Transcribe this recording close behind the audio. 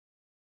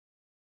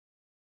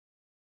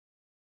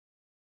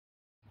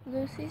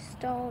Lucy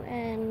Stone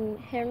and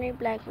Henry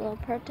Blackwell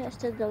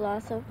protested the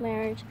loss of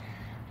marriage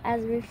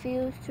as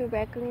refused to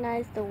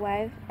recognize the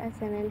wife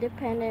as an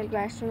independent,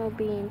 rational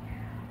being,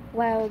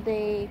 while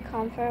they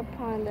confer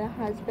upon the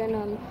husband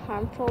a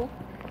harmful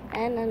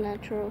and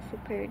unnatural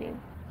superiority.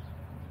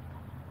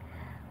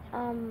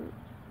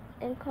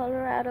 In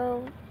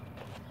Colorado,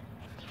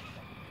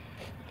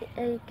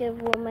 it gave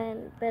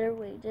women better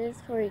wages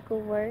for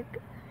equal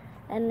work,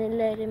 and it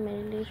led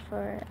immediately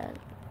for a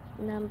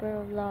number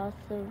of laws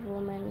of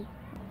women.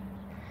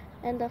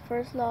 And the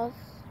first laws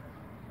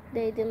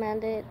they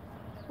demanded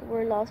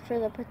were laws for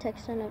the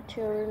protection of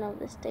children of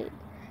the state,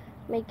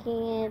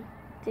 making it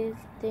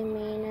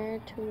misdemeanor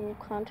to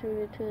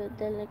contribute to the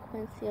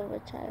delinquency of a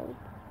child.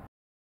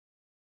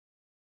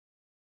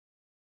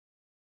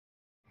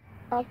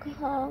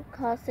 Alcohol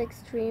caused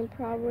extreme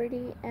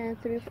poverty,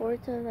 and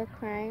 3/4 of the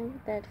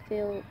crime that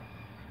filled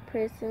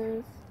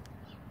prisons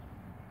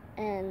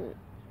and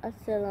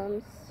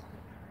asylums.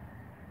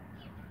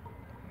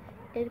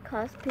 It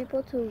caused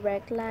people to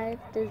wreck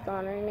lives,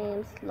 dishonor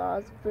names,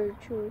 lost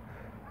virtue,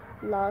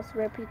 lost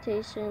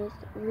reputations,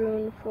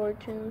 ruined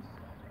fortunes,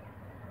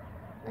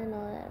 and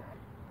all that.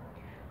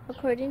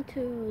 According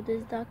to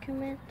this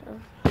document of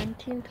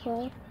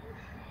 1912,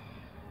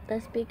 the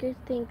speakers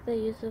think the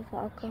use of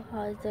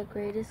alcohol is the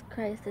greatest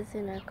crisis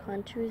in our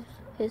country's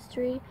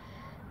history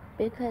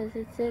because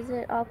it says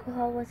that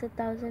alcohol was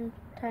 1,000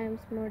 times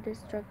more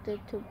destructive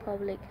to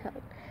public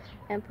health,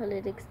 and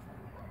politics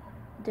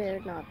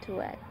dared not to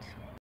act.